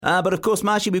But of course,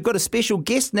 Marshy, we've got a special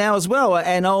guest now as well,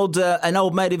 an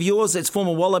old mate of yours. It's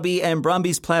former Wallaby and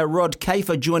Brumbies player Rod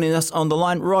Kafer joining us on the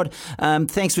line. Rod,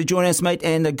 thanks for joining us, mate,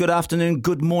 and good afternoon,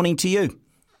 good morning to you.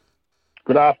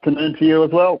 Good afternoon to you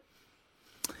as well.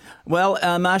 Well,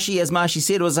 Marshy, as Marshy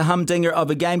said, it was a humdinger of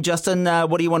a game. Justin,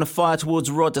 what do you want to fire towards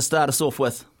Rod to start us off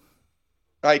with?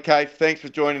 Hey, Kate, thanks for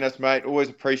joining us, mate. Always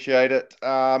appreciate it.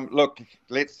 Look,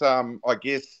 let's, I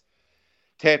guess,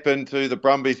 tap into the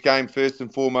Brumbies game first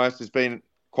and foremost. There's been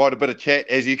quite a bit of chat,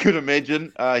 as you could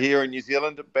imagine, here in New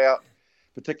Zealand about,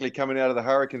 particularly coming out of the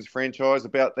Hurricanes franchise,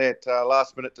 about that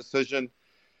last-minute decision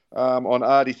on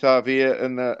Ardie Savea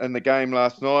in the game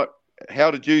last night.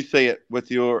 How did you see it with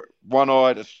your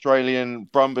one-eyed Australian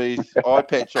Brumbies eye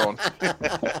patch on?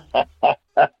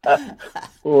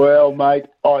 Well, mate,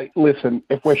 listen,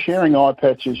 if we're sharing eye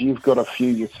patches, you've got a few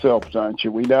yourself, don't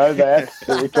you? We know that.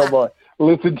 Every time I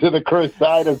listen to the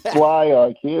Crusaders play,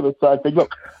 I hear the same thing.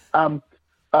 Look,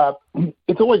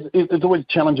 it's always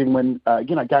challenging when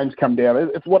games come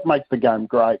down. It's what makes the game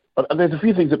great. But there's a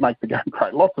few things that make the game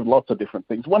great. Lots of different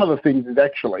things. One of the things is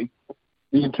actually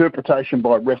the interpretation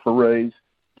by referees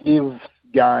gives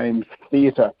games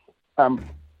theatre.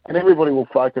 And everybody will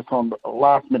focus on the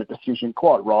last-minute decision,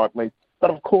 quite rightly. But,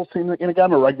 of course, in a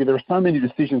game of rugby, there are so many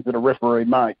decisions that a referee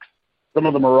makes. Some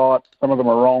of them are right, some of them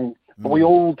are wrong. But we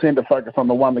all tend to focus on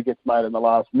the one that gets made in the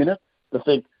last minute to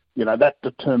think, that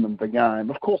determined the game.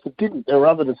 Of course, it didn't. There were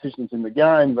other decisions in the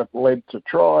game that led to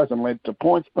tries and led to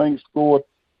points being scored,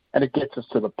 and it gets us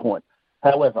to the point.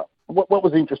 However, what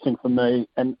was interesting for me,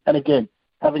 and again,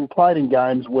 having played in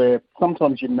games where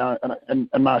sometimes and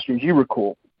Marshall, as you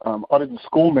recall, I didn't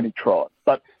score many tries,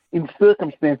 but in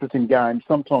circumstances in games,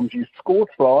 sometimes you score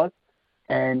tries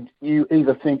and you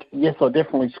either think, yes, I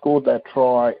definitely scored that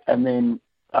try, and then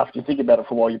after you think about it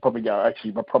for a while, you probably go,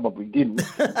 actually, I probably didn't.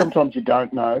 Sometimes you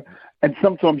don't know, and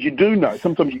sometimes you do know.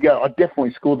 Sometimes you go, I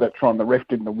definitely scored that try and the ref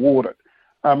didn't award it.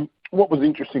 What was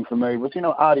interesting for me was,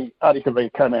 Ardie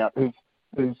Savea came out, who's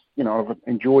I've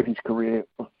enjoyed his career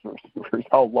for his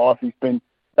whole life. He's been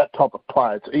that type of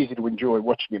player. It's easy to enjoy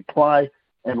watching him play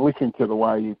and listening to the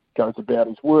way he goes about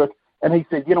his work. And he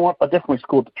said, you know what, I definitely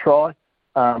scored the try,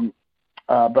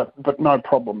 but no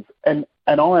problems. And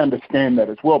I understand that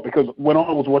as well, because when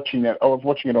I was watching that, I was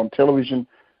watching it on television,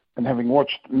 and having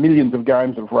watched millions of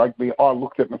games of rugby, I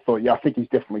looked at it and I thought, yeah, I think he's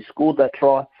definitely scored that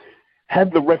try.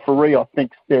 Had the referee, I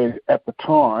think, said at the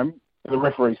time, the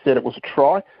referee said it was a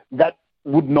try, that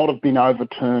would not have been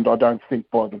overturned, I don't think,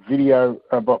 by the video,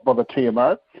 by the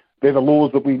TMO. They're the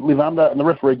laws that we live under, and the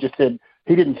referee just said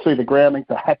he didn't see the grounding,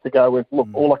 so had to go with, look,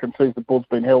 all I can see is the ball's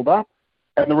been held up,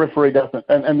 and the referee doesn't,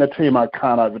 and the TMO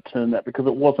can't overturn that because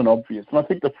it wasn't obvious. And I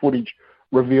think the footage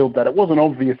revealed that it wasn't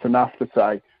obvious enough to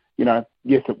say,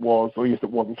 yes it was or yes it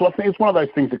wasn't. So I think it's one of those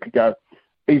things that could go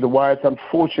either way. It's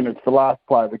unfortunate it's the last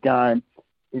play of the game,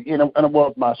 and it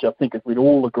was, Marcia, I think, as we'd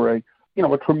all agree,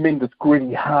 a tremendous,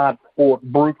 gritty, hard-fought,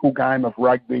 brutal game of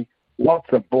rugby, lots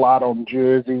of blood on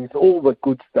jerseys, all the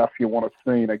good stuff you want to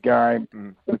see in a game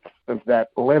of that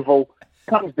level.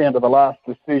 Comes down to the last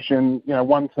decision.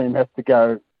 One team has to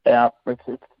go out.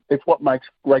 It's what makes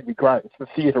rugby great. It's the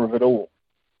theatre of it all.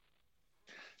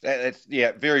 That's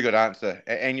very good answer.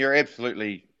 And you're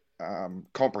absolutely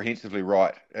comprehensively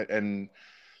right. And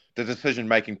the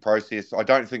decision-making process, I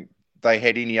don't think they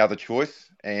had any other choice.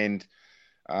 And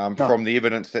from the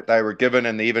evidence that they were given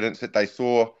and the evidence that they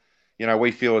saw,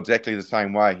 we feel exactly the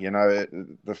same way.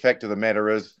 The fact of the matter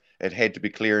is it had to be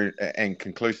clear and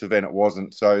conclusive, and it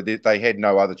wasn't. So they had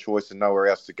no other choice and nowhere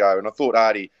else to go. And I thought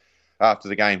Ardie, after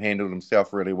the game, handled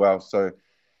himself really well. So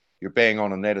you're bang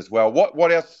on that as well.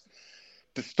 What else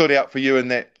stood out for you in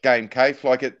that game, Kafe?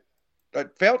 Like it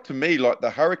felt to me like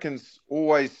the Hurricanes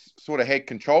always sort of had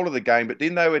control of the game, but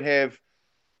then they would have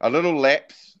a little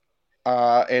lapse,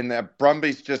 and the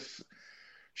Brumbies just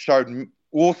showed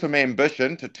awesome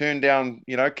ambition to turn down,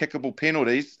 kickable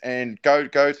penalties and go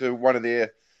to one of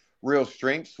their real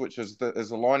strengths, which is the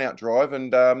line-out drive,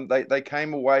 and they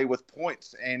came away with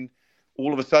points, and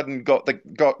all of a sudden got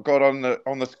on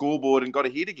the scoreboard and got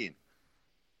ahead again.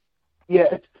 Yeah,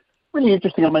 it's really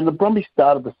interesting. I mean, the Brumbies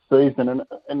started the season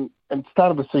and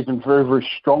started the season very, very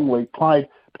strongly. Played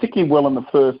particularly well in the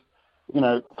first,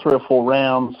 3 or 4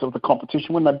 rounds of the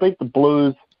competition. When they beat the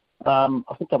Blues, I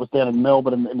think that was down in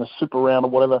Melbourne in the Super Round or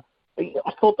whatever.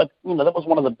 I thought that that was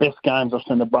one of the best games I've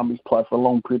seen the Brumbies play for a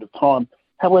long period of time.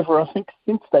 However, I think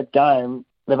since that game,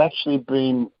 they've actually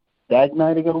been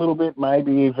stagnating a little bit,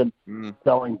 maybe even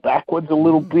going backwards a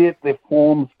little bit. Their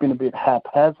form's been a bit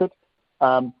haphazard.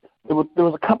 There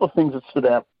was a couple of things that stood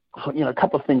out, a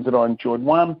couple of things that I enjoyed.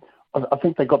 One, I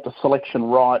think they got the selection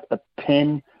right at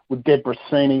 10 with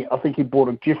Debrasini. I think he brought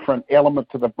a different element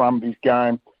to the Brumbies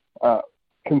game.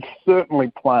 Can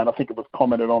certainly play, and I think it was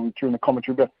commented on during the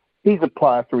commentary, but he's a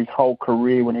player through his whole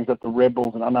career when he was at the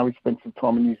Rebels, and I know he spent some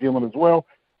time in New Zealand as well.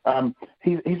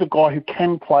 He's a guy who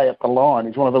can play at the line.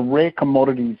 He's one of the rare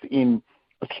commodities in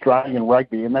Australian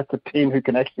rugby, and that's a team who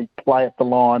can actually play at the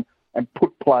line and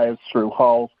put players through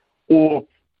holes or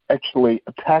actually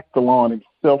attack the line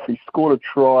himself. He scored a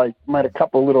try, made a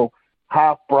couple of little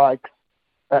half breaks,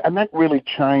 and that really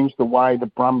changed the way the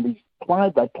Brumbies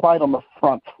played. They played on the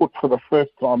front foot for the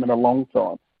first time in a long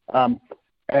time.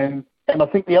 And I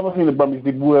think the other thing the Brumbies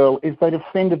did well is they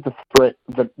defended the threat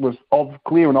that was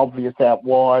clear and obvious out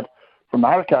wide from the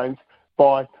Hurricanes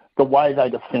by the way they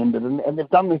defended. And they've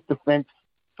done this defence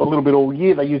for a little bit all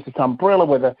year. They use this umbrella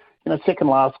where the second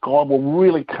last guy will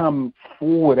really come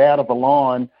forward out of the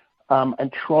line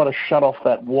and try to shut off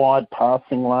that wide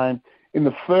passing lane. In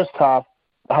the first half,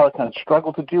 the Hurricanes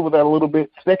struggled to deal with that a little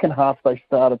bit. Second half, they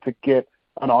started to get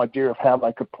an idea of how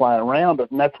they could play around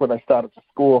it, and that's where they started to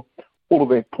score all of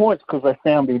their points because they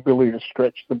found the ability to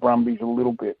stretch the Brumbies a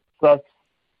little bit. So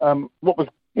what was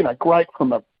great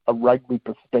from a rugby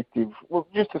perspective was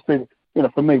just to see,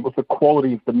 for me, was the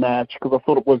quality of the match because I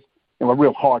thought it was a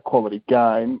real high-quality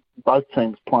game. Both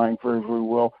teams playing very, very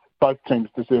well. Both teams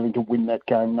deserving to win that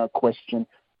game, no question.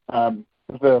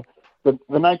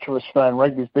 The nature of Australian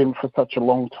rugby has been for such a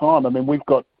long time. I mean, we've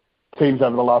got teams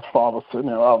over the last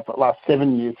last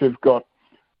 7 years who've got,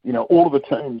 all of the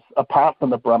teams apart from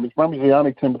the Brumbies. Brumbies are the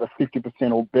only team with a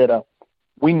 50% or better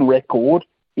win record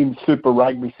in Super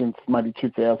Rugby since maybe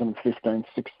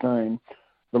 2015-16.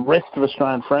 The rest of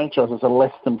Australian franchises are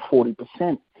less than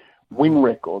 40% win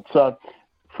record. So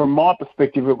from my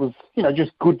perspective, it was,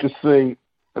 just good to see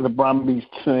the Brumbies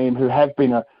team, who have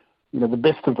been the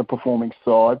best of the performing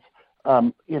sides,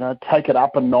 take it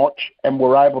up a notch and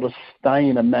were able to stay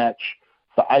in a match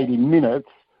for 80 minutes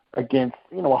against,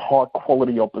 a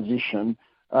high-quality opposition,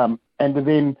 and to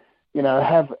then,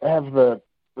 have the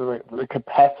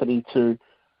capacity to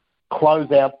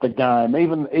close out the game,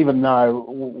 even though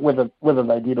whether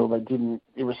they did or they didn't,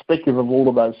 irrespective of all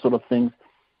of those sort of things,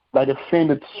 they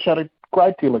defended, showed a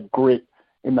great deal of grit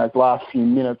in those last few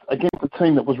minutes against a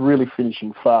team that was really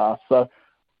finishing fast. So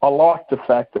I like the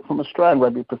fact that from Australian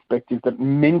rugby perspective that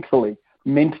mentally,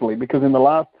 because in the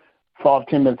last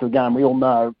 5-10 minutes of the game, we all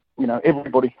know,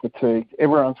 everybody's fatigued,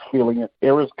 everyone's feeling it,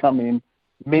 errors come in.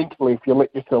 Mentally, if you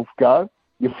let yourself go,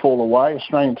 you fall away.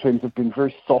 Australian teams have been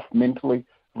very soft mentally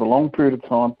for a long period of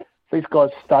time. These guys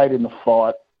stayed in the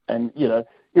fight and,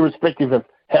 irrespective of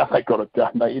how they got it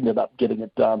done, they ended up getting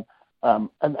it done. And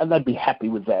they'd be happy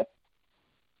with that.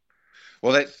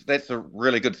 Well, that's a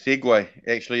really good segue,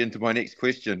 actually, into my next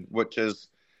question, which is,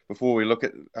 before we look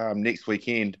at next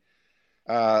weekend,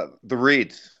 the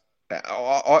Reds.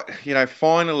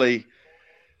 Finally,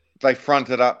 they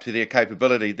fronted up to their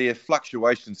capability. Their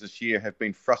fluctuations this year have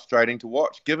been frustrating to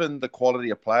watch, given the quality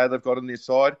of player they've got on their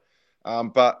side.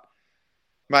 But,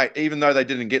 mate, even though they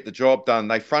didn't get the job done,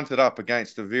 they fronted up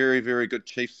against a very, very good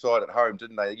Chiefs side at home,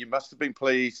 didn't they? You must have been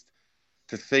pleased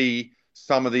to see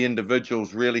some of the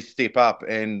individuals really step up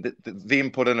and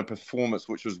them put in a performance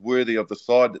which was worthy of the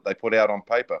side that they put out on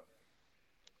paper.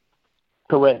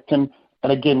 Correct. And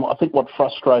again, I think what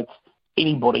frustrates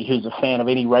anybody who's a fan of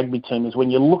any rugby team is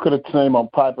when you look at a team on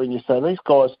paper and you say, these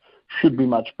guys should be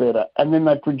much better. And then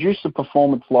they produce a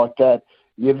performance like that.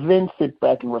 You then sit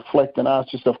back and reflect and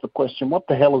ask yourself the question, what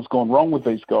the hell has gone wrong with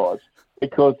these guys?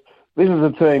 Because this is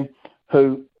a team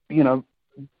who,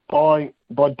 by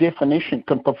definition,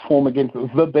 can perform against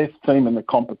the best team in the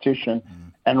competition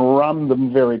and run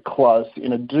them very close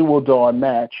in a do-or-die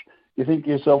match. You think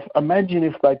to yourself, imagine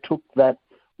if they took that,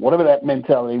 whatever that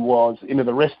mentality was, into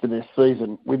the rest of their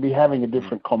season, we'd be having a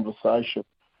different conversation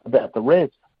about the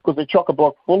Reds, because they're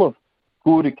chock-a-block full of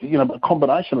good, a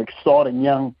combination of exciting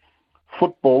young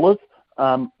footballers,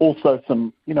 also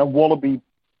some,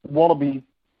 wallaby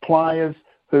players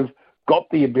who've got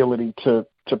the ability to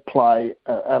play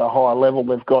at a high level.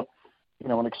 They've got,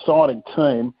 an exciting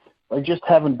team. They just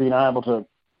haven't been able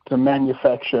to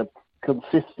manufacture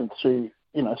consistency,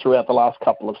 throughout the last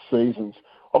couple of seasons.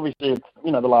 Obviously, it's,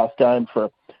 the last game for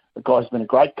a guy who's been a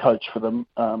great coach for them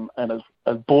and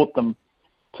has brought them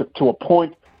to a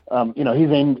point.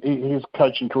 His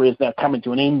coaching career is now coming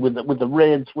to an end with the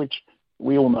Reds, which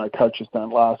we all know coaches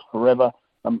don't last forever.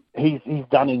 He's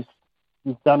done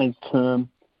his term.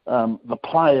 The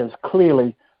players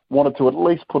clearly wanted to at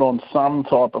least put on some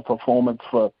type of performance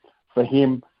for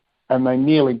him, and they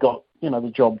nearly got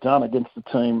the job done against the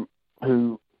team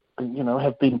who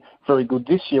have been very good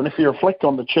this year. And if you reflect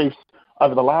on the Chiefs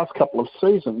over the last couple of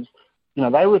seasons,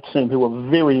 they were a team who were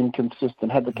very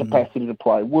inconsistent, had the capacity to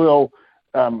play well,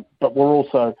 but were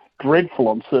also dreadful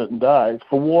on certain days.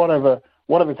 For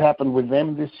whatever's happened with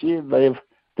them this year, they've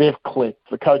clicked.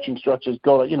 The coaching structure's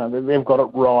got it. They've got it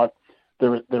right.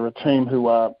 They're a team who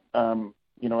are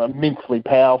immensely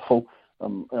powerful.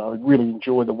 I really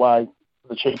enjoy the way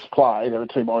the Chiefs play. They're a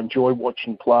team I enjoy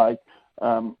watching play.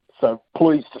 So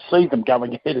pleased to see them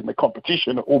going ahead in the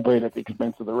competition, albeit at the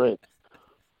expense of the Reds.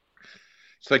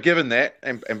 So given that,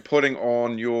 and putting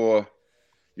on your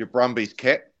Brumbies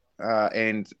cap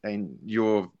and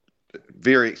your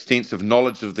very extensive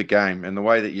knowledge of the game and the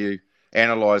way that you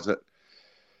analyse it,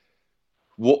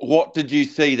 what did you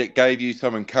see that gave you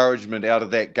some encouragement out of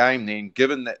that game then,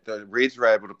 given that the Reds were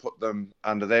able to put them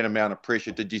under that amount of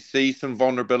pressure? Did you see some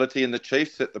vulnerability in the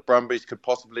Chiefs that the Brumbies could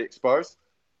possibly expose?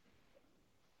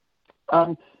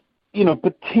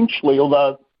 Potentially,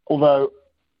 although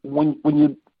when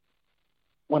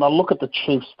I look at the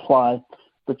Chiefs play,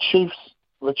 the Chiefs,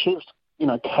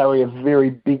 carry a very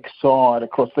big side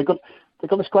across. They've got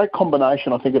this great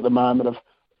combination, I think, at the moment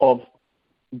of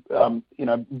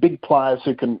big players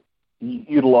who can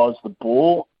utilise the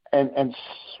ball and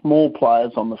small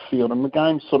players on the field. And the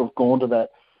game's sort of gone to that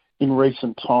in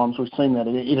recent times. We've seen that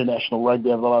in international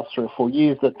rugby over the last 3 or 4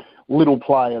 years, that little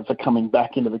players are coming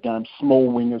back into the game.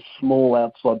 Small wingers, small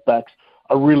outside backs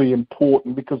are really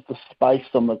important because the space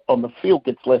on the field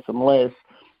gets less and less.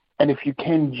 And if you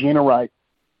can generate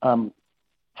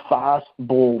fast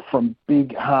ball from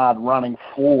big, hard running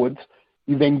forwards,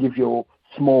 you then give your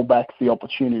small backs the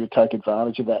opportunity to take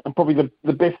advantage of that. And probably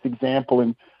the best example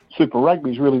in Super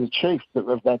Rugby is really the Chiefs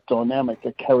of that dynamic.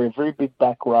 They carry a very big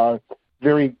back row, a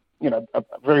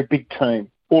very big team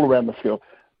all around the field,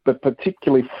 but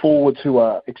particularly forwards who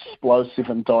are explosive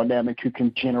and dynamic, who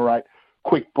can generate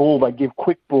quick ball. They give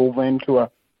quick ball then to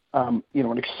an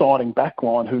exciting back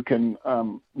line who can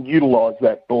utilise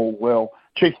that ball well.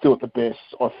 Chiefs do it the best,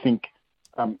 I think,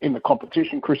 in the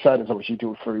competition. Crusaders obviously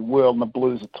do it very well, and the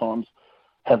Blues at times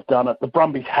have done it. The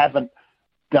Brumbies haven't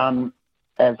done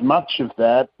as much of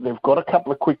that. They've got a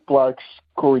couple of quick blokes.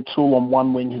 Corey Toole on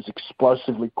one wing, who's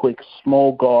explosively quick,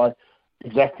 small guy,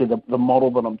 exactly the model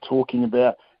that I'm talking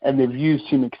about, and they've used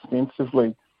him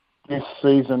extensively this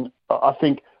season. I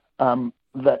think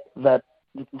that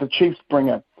the Chiefs bring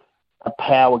a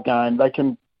power game. They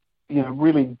can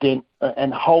really dent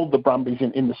and hold the Brumbies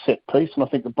in the set piece, and I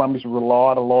think the Brumbies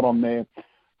relied a lot on their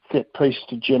set piece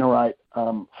to generate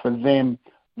for them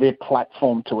their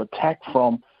platform to attack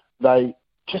from. They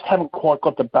just haven't quite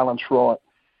got the balance right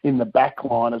in the back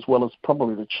line as well as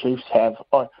probably the Chiefs have.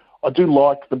 I do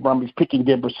like the Brumbies picking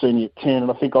Debrasini at 10,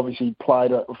 and I think obviously he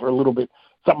played for a little bit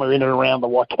somewhere in and around the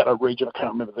Waikato region. I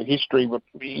can't remember the history, but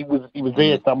he was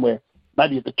there somewhere,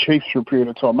 maybe at the Chiefs for a period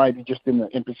of time, maybe just in the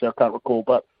NPC, I can't recall.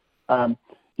 But,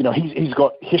 he's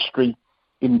got history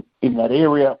in that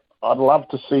area. I'd love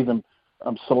to see them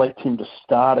select him to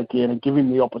start again and give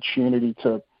him the opportunity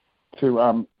to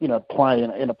play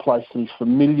in a place that he's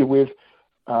familiar with.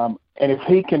 And if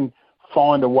he can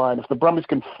find a way, and if the Brumbies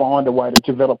can find a way to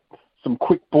develop some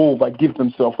quick ball, they give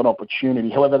themselves an opportunity.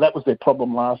 However, that was their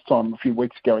problem last time, a few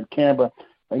weeks ago in Canberra.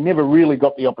 They never really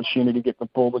got the opportunity to get the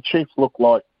ball. The Chiefs looked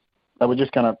like they were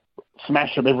just going to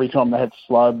smash them every time they had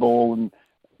slow ball, and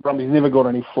Brumbies never got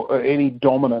any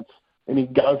dominance, any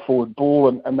go-forward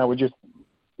ball, and they were just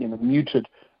muted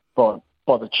by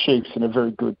the Chiefs in a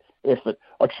very good effort.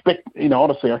 I expect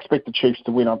the Chiefs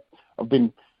to win. I've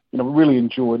been literally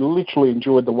enjoyed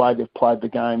the way they've played the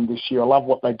game this year. I love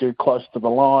what they do close to the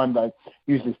line. They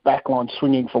use this back line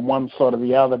swinging from one side or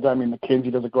the other. Damien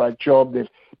McKenzie does a great job. They've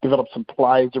developed some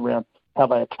plays around how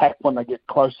they attack when they get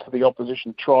close to the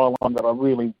opposition try line that I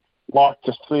really like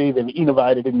to see. They've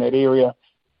innovated in that area.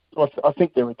 I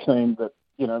think they're a team that,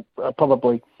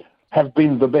 probably have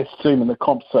been the best team in the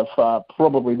comp so far,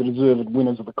 probably the deserved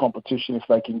winners of the competition if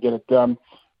they can get it done.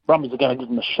 Brumbies are going to give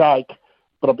them a shake,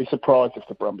 but I'll be surprised if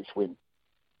the Brumbies win.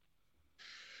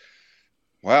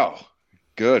 Wow,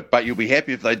 good. But you'll be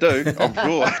happy if they do, I'm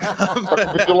sure.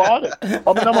 I'll be delighted.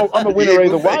 I'm a winner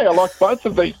either way. I like both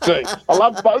of these teams. I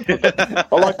love both of them.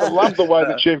 I love the way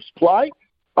the Chiefs play.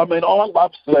 I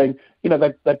love seeing,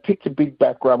 they picked a big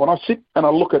back row. When I sit and I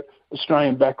look at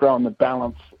Australian back row and the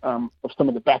balance of some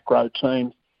of the back row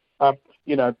teams,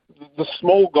 the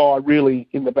small guy really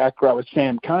in the back row is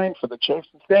Sam Cane for the Chiefs.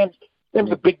 And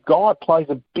Sam's a big guy, plays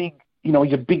a big,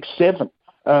 he's a big 7.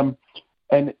 And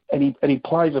he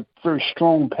plays a very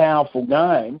strong, powerful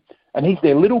game, and he's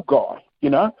their little guy,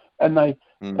 and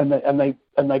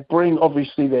they bring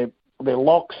obviously their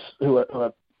locks who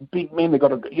are big men. They've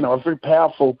got a very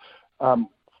powerful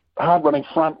hard-running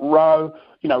front row,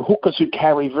 hookers who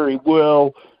carry very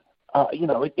well.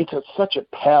 It's such a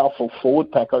powerful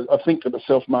forward pack. I think to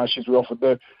myself, Marsh, as we often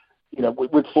do,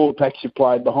 with forward packs you've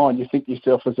played behind, you think to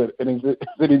yourself as an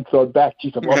inside back,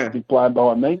 geez, I'd like to be playing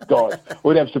behind these guys.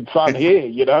 We'd have some fun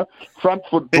here, Front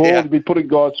foot ball, we'd be putting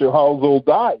guys through holes all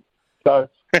day. So,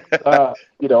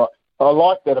 I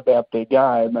like that about their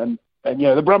game. And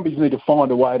the Brumbies need to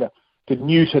find a way to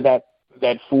neuter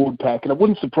that forward pack. And it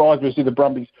wouldn't surprise me to see the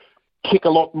Brumbies kick a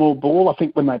lot more ball. I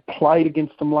think when they played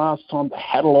against them last time, they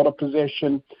had a lot of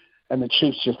possession, and the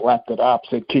Chiefs just lapped it up,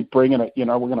 said, keep bringing it, we're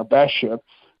going to bash you.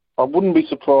 I wouldn't be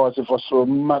surprised if I saw a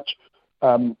much,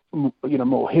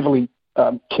 more heavily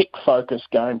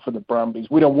kick-focused game for the Brumbies.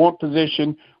 We don't want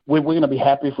possession. We're going to be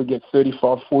happy if we get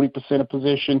 35, 40% of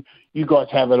possession. You guys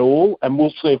have it all, and we'll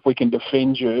see if we can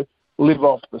defend you, live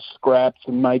off the scraps,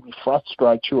 and maybe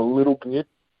frustrate you a little bit.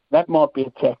 That might be a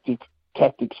tactic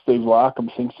Steve Larkham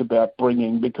thinks about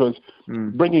bringing, because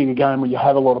bringing a game where you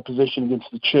have a lot of possession against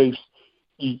the Chiefs,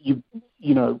 if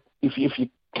you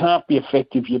can't be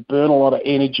effective, you burn a lot of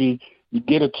energy, you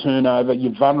get a turnover,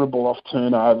 you're vulnerable off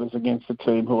turnovers against a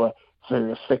team who are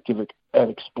very effective at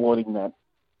exploiting that.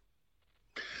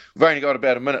 We've only got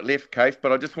about a minute left, Kafe,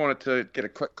 but I just wanted to get a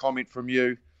quick comment from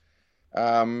you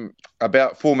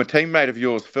about former teammate of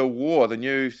yours, Phil Waugh, the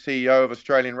new CEO of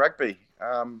Australian Rugby.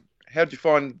 How did you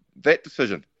find that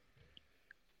decision?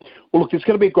 Well, look, it's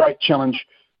going to be a great challenge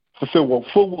for Phil Waugh.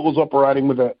 Phil Waugh's operating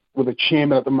with a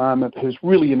chairman at the moment who's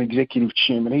really an executive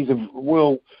chairman. He's a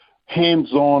real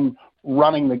hands-on,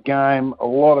 running the game, a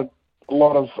lot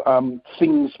of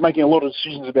things, making a lot of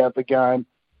decisions about the game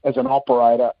as an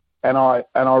operator, and I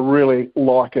really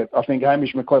like it. I think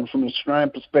Hamish McLennan, from an Australian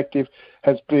perspective,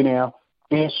 has been our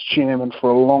best chairman for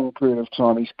a long period of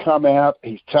time. He's come out,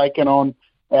 he's taken on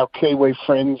our Kiwi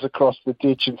friends across the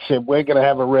ditch and said, we're going to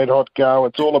have a red-hot go.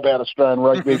 It's all about Australian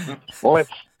rugby.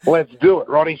 Let's do it,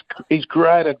 right? He's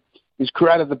created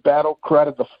the battle,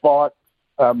 created the fight,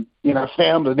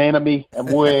 found an enemy, and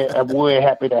we're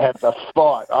happy to have the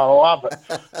fight. I love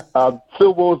it.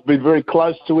 Phil Waugh's been very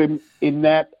close to him in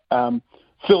that.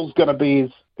 Phil's going to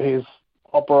be his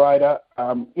operator.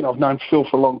 I've known Phil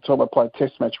for a long time. I played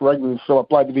Test match rugby with Phil. I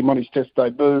played with him on his Test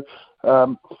debut.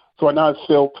 So I know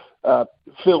Phil.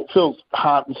 Phil's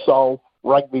heart and soul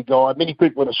rugby guy. Many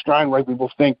people in Australian rugby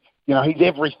will think, he's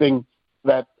everything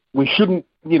that we shouldn't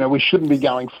be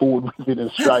going forward with in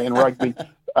Australian rugby.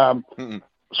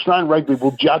 Australian rugby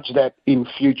will judge that in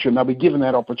future, and they'll be given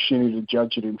that opportunity to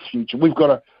judge it in future. We've got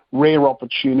a rare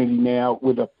opportunity now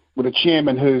with a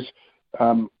chairman who's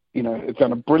has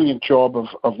done a brilliant job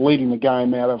of leading the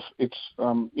game out of its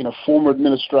former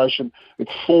administration,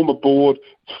 its former board,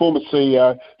 its former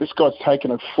CEO. This guy's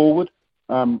taken it forward,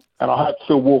 and I hope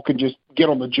Phil Waugh can just get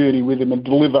on the journey with him and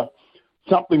deliver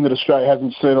something that Australia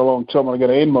hasn't seen in a long time. I'm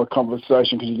going to end my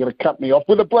conversation because you're going to cut me off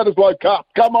with a Bledisloe Cup.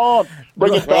 Come on,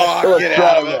 bring it back to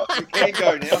Australia. You can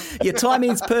go now. Your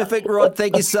timing's perfect, Rod.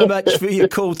 Thank you so much for your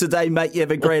call today, mate. You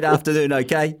have a great afternoon,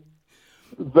 okay?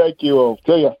 Thank you all.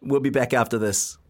 See ya. We'll be back after this.